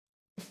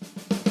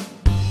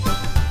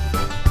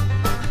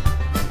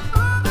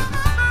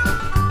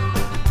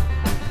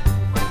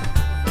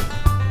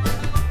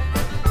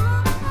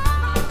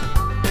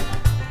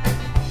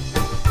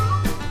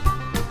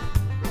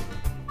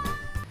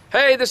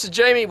Hey, this is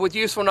Jamie with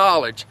Useful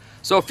Knowledge.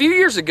 So a few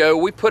years ago,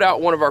 we put out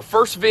one of our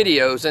first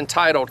videos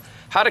entitled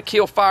How to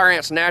Kill Fire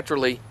Ants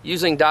Naturally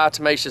Using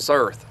Diatomaceous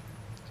Earth.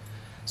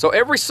 So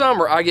every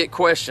summer I get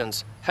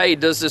questions, hey,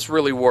 does this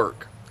really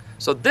work?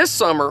 So this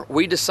summer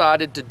we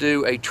decided to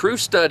do a true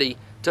study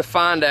to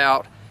find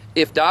out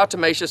if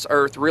diatomaceous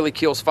earth really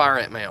kills fire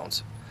ant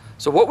mounds.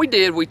 So what we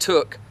did, we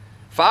took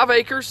 5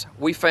 acres,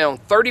 we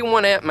found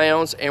 31 ant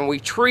mounds, and we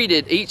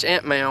treated each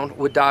ant mound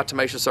with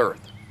diatomaceous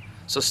earth.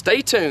 So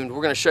stay tuned,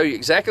 we're going to show you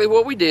exactly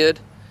what we did,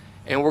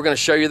 and we're going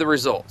to show you the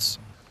results.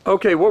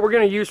 Okay, what we're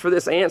going to use for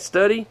this ant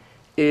study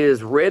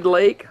is Red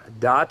Lake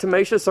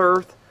diatomaceous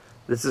earth.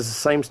 This is the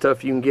same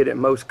stuff you can get at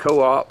most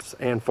co-ops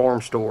and farm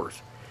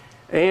stores.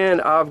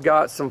 And I've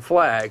got some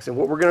flags, and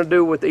what we're going to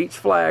do with each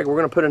flag, we're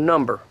going to put a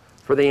number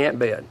for the ant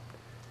bed.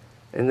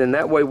 And then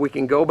that way we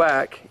can go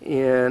back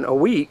in a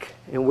week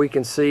and we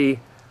can see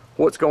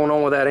what's going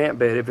on with that ant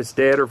bed, if it's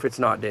dead or if it's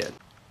not dead.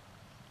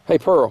 Hey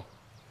Pearl,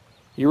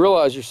 you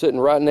realize you're sitting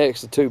right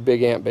next to 2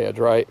 big ant beds,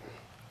 right?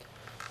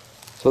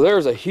 So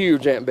there's a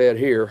huge ant bed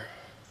here.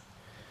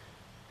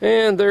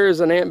 And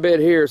there's an ant bed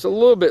here. It's a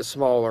little bit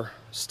smaller.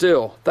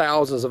 Still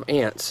thousands of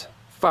ants,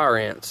 fire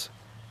ants,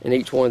 in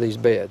each one of these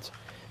beds.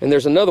 And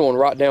there's another one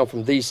right down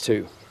from these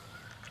 2.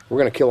 We're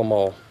going to kill them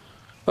all.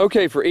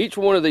 Okay, for each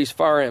one of these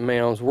fire ant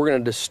mounds, we're going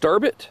to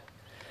disturb it.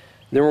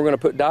 Then we're going to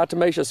put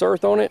diatomaceous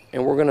earth on it,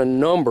 and we're going to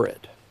number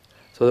it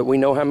so that we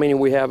know how many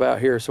we have out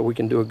here so we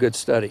can do a good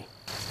study.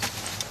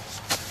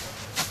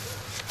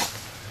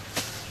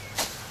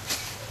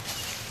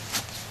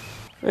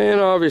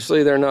 And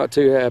obviously they're not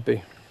too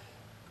happy.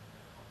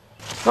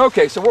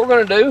 Okay, so what we're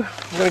going to do,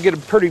 we're going to get a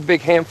pretty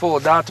big handful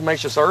of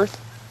diatomaceous earth.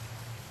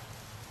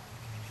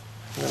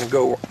 I'm going to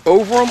go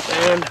over them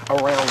and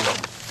around them.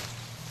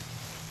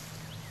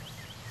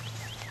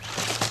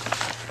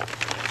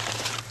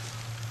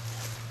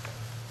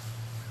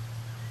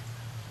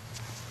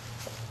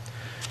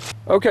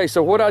 Okay,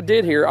 so what I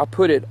did here, I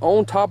put it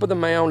on top of the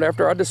mound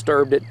after I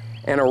disturbed it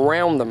and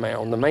around the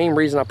mound. The main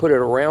reason I put it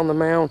around the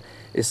mound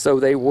is so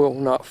they will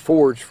not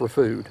forage for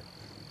food.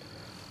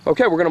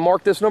 Okay, we're going to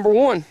mark this number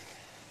 1.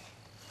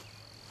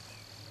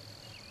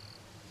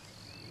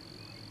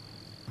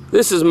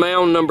 This is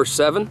mound number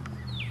 7.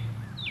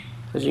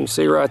 As you can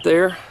see right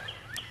there,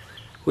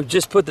 we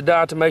just put the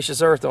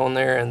diatomaceous earth on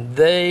there and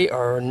they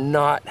are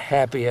not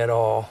happy at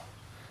all.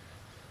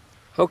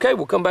 Okay,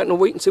 we'll come back in a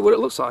week and see what it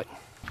looks like.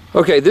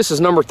 Okay, this is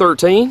number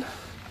 13.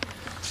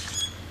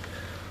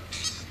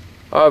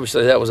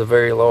 Obviously that was a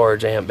very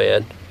large ant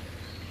bed.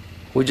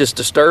 We just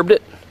disturbed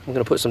it. I'm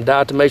going to put some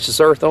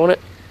diatomaceous earth on it.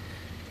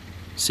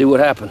 See what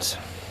happens.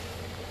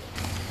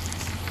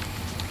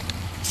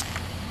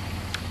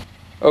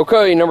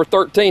 Okay, number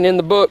 13 in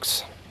the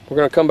books. We're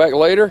going to come back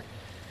later,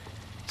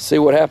 see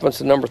what happens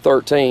to number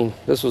 13.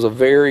 This was a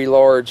very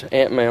large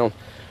ant mound.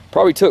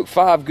 Probably took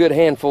 5 good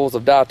handfuls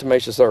of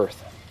diatomaceous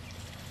earth.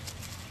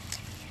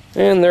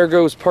 And there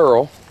goes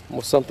Pearl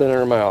with something in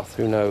her mouth.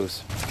 Who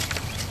knows?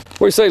 What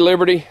do you say,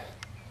 Liberty?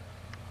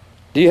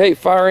 Do you hate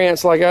fire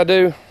ants like I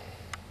do?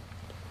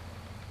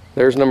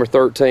 There's number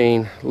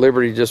 13.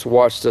 Liberty just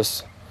watched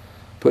us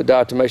put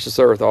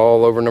diatomaceous earth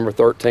all over number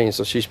 13,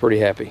 so she's pretty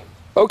happy.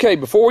 Okay,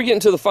 before we get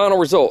into the final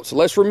results,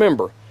 let's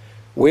remember,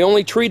 we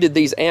only treated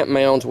these ant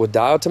mounds with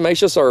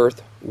diatomaceous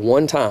earth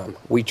one time.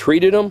 We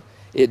treated them,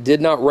 it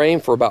did not rain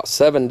for about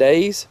 7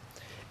 days,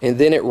 and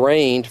then it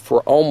rained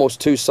for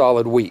almost 2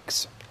 solid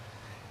weeks.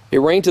 It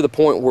rained to the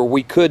point where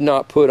we could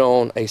not put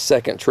on a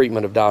second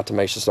treatment of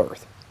diatomaceous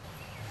earth.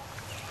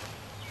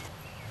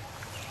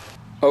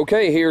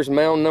 Okay, here's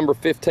mound number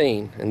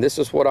 15, and this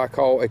is what I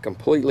call a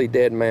completely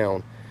dead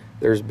mound.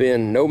 There's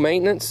been no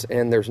maintenance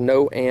and there's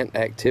no ant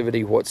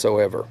activity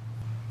whatsoever.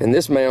 And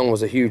this mound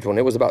was a huge one.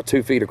 It was about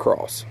 2 feet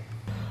across.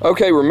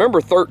 Okay,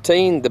 remember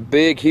 13, the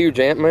big, huge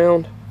ant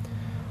mound?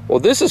 Well,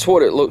 this is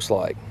what it looks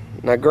like.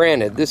 Now,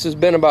 granted, this has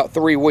been about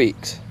 3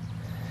 weeks.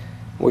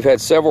 We've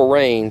had several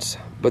rains,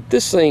 but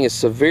this thing is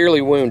severely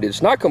wounded.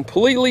 It's not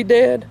completely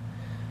dead,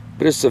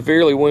 but it's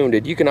severely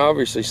wounded. You can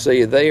obviously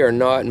see they are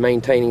not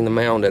maintaining the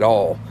mound at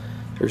all.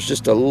 There's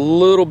just a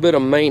little bit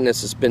of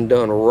maintenance that's been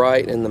done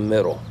right in the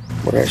middle.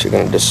 We're actually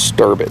going to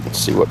disturb it and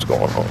see what's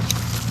going on.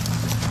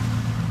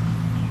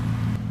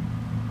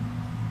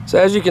 So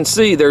as you can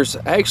see, there's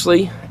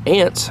actually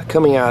ants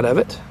coming out of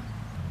it,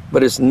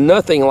 but it's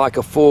nothing like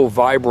a full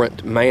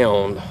vibrant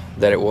mound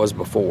that it was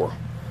before.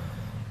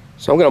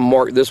 So I'm going to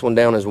mark this one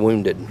down as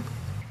wounded.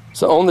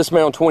 So on this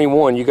mound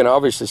 21, you can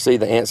obviously see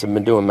the ants have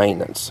been doing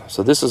maintenance.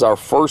 So this is our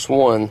first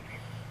one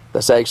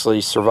that's actually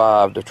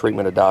survived a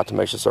treatment of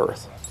diatomaceous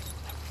earth.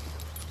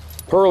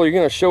 Pearl, you're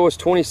going to show us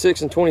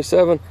 26 and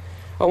 27.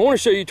 I want to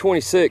show you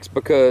 26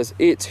 because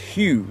it's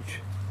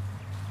huge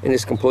and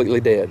it's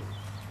completely dead.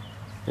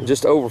 And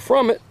just over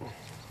from it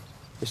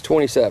is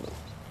 27.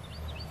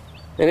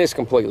 And it's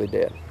completely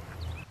dead.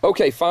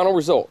 Okay, final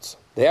results.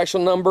 The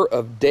actual number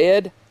of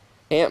dead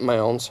ant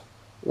mounds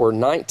were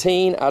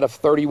 19 out of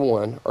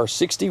 31, or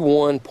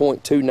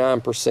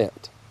 61.29%.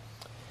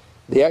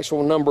 The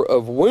actual number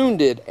of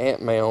wounded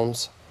ant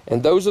mounds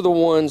and those are the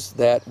ones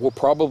that will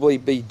probably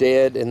be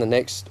dead in the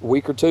next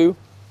week or two,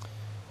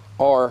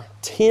 are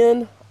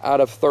 10 out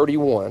of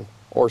 31,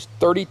 or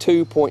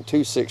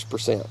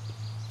 32.26%.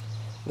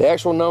 The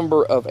actual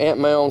number of ant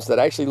mounds that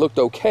actually looked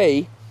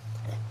okay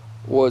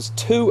was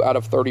 2 out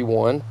of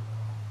 31,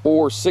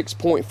 or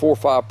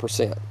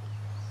 6.45%.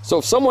 So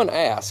if someone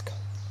asks,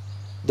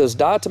 does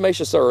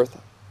diatomaceous earth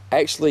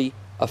actually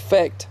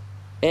affect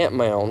ant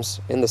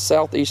mounds in the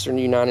southeastern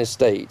United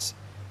States?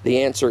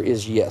 The answer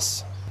is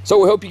yes. So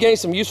we hope you gained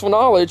some useful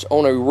knowledge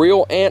on a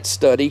real ant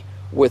study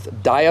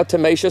with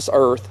diatomaceous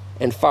earth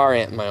and fire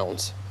ant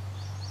mounds.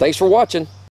 Thanks for watching.